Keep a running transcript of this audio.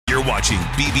You're watching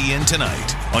BBN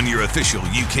Tonight on your official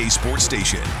UK sports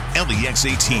station, LEX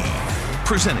 18.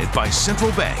 Presented by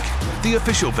Central Bank, the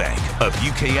official bank of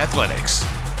UK athletics.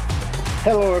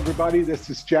 Hello, everybody.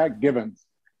 This is Jack Givens,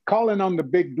 calling on the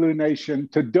Big Blue Nation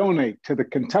to donate to the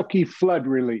Kentucky flood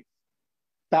relief.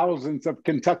 Thousands of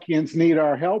Kentuckians need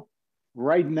our help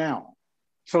right now.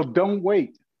 So don't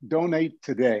wait. Donate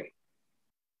today.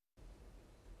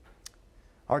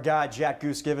 Our guy, Jack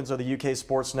Goose Givens of the UK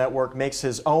Sports Network, makes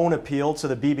his own appeal to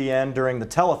the BBN during the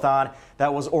telethon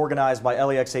that was organized by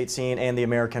LEX 18 and the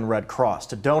American Red Cross.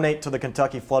 To donate to the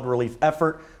Kentucky flood relief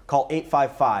effort, call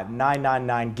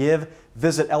 855-999-GIVE,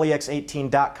 visit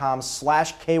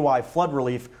lex18.com/KY flood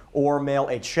relief, or mail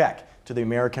a check to the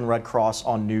American Red Cross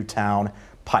on Newtown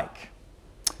Pike.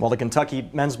 Well, the Kentucky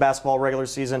men's basketball regular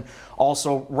season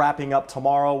also wrapping up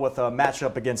tomorrow with a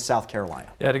matchup against South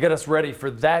Carolina. Yeah, to get us ready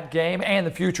for that game and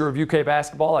the future of UK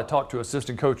basketball, I talked to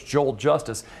assistant coach Joel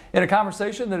Justus in a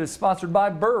conversation that is sponsored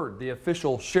by Bird, the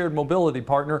official shared mobility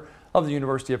partner of the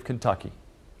University of Kentucky.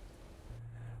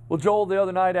 Well, Joel, the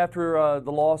other night after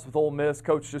the loss with Ole Miss,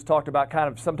 Coach just talked about kind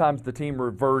of sometimes the team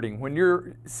reverting. When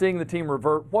you're seeing the team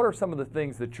revert, what are some of the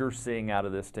things that you're seeing out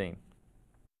of this team?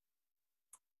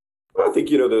 I think,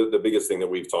 the biggest thing that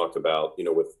we've talked about,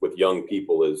 with young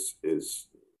people is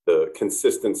the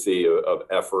consistency of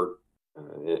effort.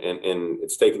 And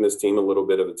it's taken this team a little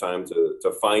bit of a time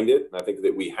to find it. And I think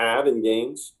that we have in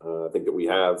games. I think that we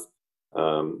have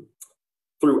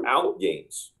throughout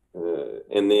games.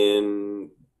 And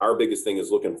then our biggest thing is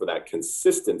looking for that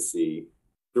consistency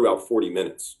throughout 40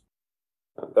 minutes.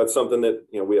 That's something that,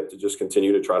 we have to just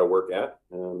continue to try to work at.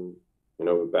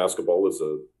 Basketball is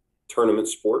a tournament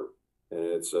sport. And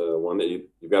it's one that you've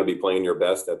got to be playing your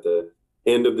best at the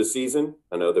end of the season.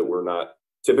 I know that we're not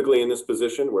typically in this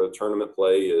position where tournament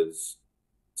play is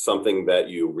something that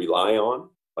you rely on,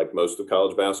 like most of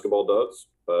college basketball does.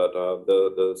 But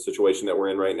the situation that we're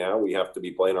in right now, we have to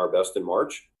be playing our best in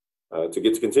March to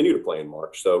get to continue to play in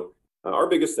March. So our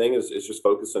biggest thing is just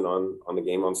focusing on the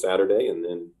game on Saturday and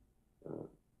then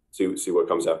see what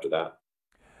comes after that.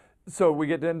 So we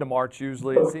get into March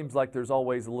usually. It seems like there's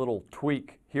always a little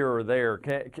tweak here or there.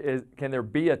 Can there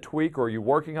be a tweak, or are you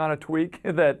working on a tweak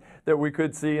that we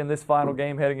could see in this final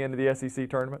game heading into the SEC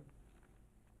tournament?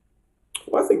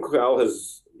 Well, I think Kyle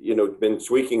has been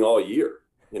tweaking all year.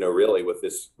 Really with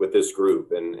this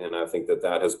group, and I think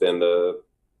that has been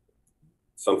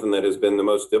something that has been the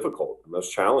most difficult, the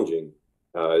most challenging.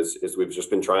 Is we've just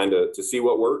been trying to see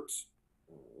what works,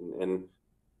 and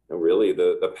really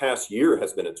the past year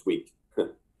has been a tweak.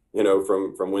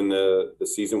 From when the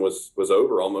season was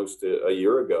over almost a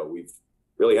year ago, we've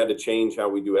really had to change how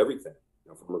we do everything,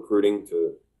 from recruiting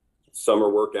to summer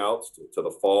workouts to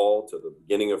the fall, to the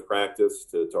beginning of practice,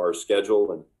 to our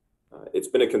schedule. And it's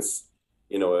been a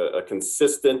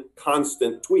consistent,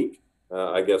 constant tweak,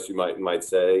 I guess you might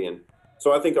say. And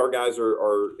so I think our guys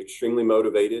are extremely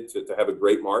motivated to have a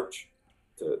great March,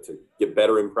 to get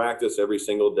better in practice every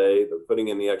single day. They're putting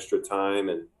in the extra time,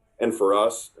 and for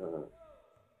us,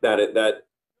 that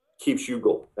keeps you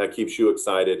going. That keeps you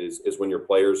excited is when your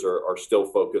players are still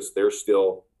focused. They're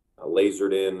still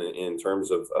lasered in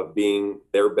terms of being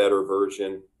their better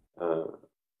version.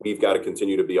 We've got to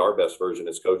continue to be our best version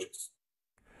as coaches.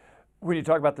 When you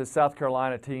talk about the South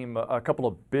Carolina team, a couple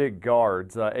of big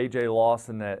guards, A.J.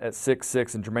 Lawson at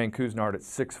 6'6" and Jermaine Couisnard at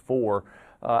 6'4".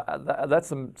 That's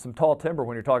some tall timber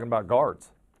when you're talking about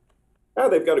guards. Yeah,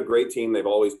 they've got a great team. They've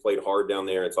always played hard down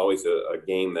there. It's always a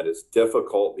game that is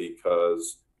difficult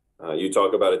because you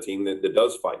talk about a team that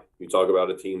does fight. You talk about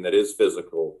a team that is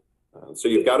physical. So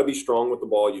you've got to be strong with the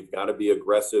ball. You've got to be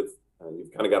aggressive.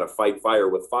 You've kind of got to fight fire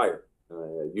with fire.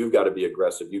 You've got to be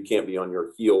aggressive. You can't be on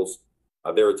your heels.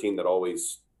 They're a team that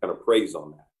always kind of preys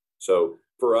on that. So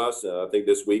for us, I think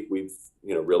this week we've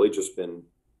really just been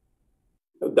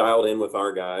dialed in with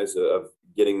our guys of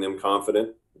getting them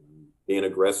confident, being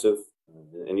aggressive,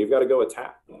 and you've got to go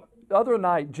attack. The other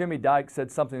night, Jimmy Dike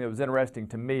said something that was interesting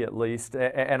to me, at least,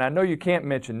 and I know you can't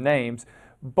mention names,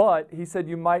 but he said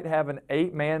you might have an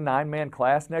 8-man, 9-man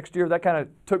class next year. That kind of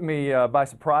took me by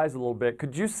surprise a little bit.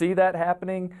 Could you see that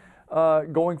happening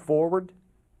going forward?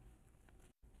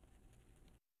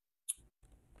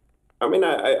 I mean,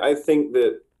 I think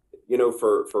that,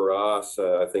 for us,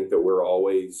 I think that we're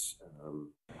always,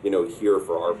 here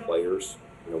for our players.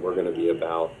 We're going to be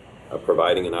about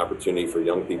providing an opportunity for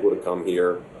young people to come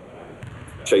here,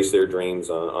 chase their dreams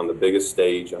on the biggest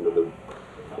stage, under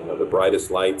the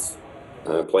brightest lights,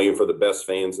 playing for the best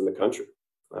fans in the country.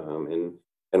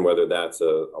 And whether that's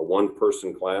a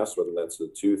one-person class, whether that's a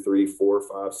 2, 3, 4,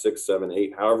 5, 6, 7,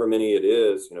 8, however many it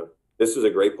is, this is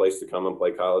a great place to come and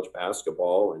play college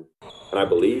basketball. And I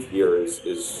believe here is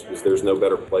there's no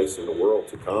better place in the world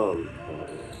to come,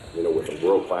 with a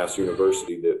world-class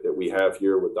university that we have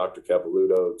here with Dr.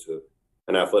 Capilouto, to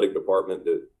an athletic department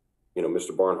that,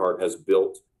 Mr. Barnhart has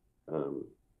built.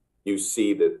 You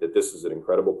see that this is an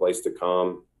incredible place to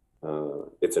come.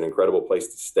 It's an incredible place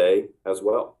to stay as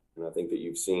well. And I think that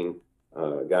you've seen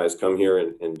guys come here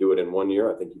and do it in 1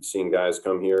 year. I think you've seen guys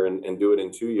come here and do it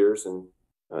in 2 years, and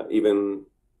even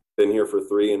been here for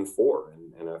 3 and 4.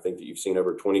 And I think that you've seen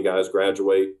over 20 guys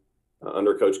graduate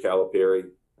under Coach Calipari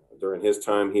during his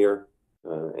time here.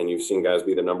 And you've seen guys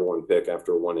be the #1 pick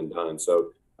after a one and done.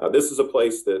 So this is a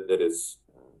place that is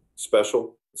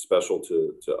special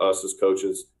to us as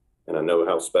coaches. And I know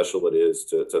how special it is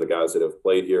to the guys that have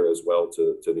played here, as well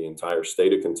to the entire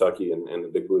state of Kentucky and the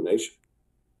Big Blue Nation.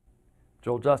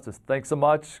 Joel Justus, thanks so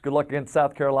much. Good luck against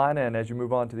South Carolina and as you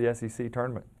move on to the SEC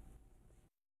tournament.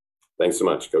 Thanks so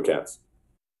much. Go Cats.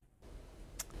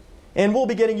 And we'll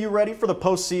be getting you ready for the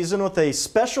postseason with a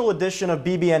special edition of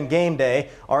BBN Game Day.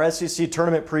 Our SEC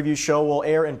tournament preview show will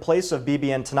air in place of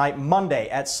BBN tonight, Monday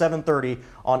at 7:30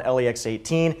 on LEX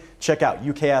 18. Check out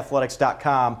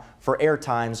ukathletics.com for air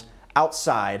times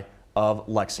outside of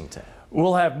Lexington.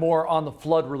 We'll have more on the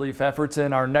flood relief efforts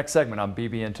in our next segment on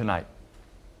BBN Tonight.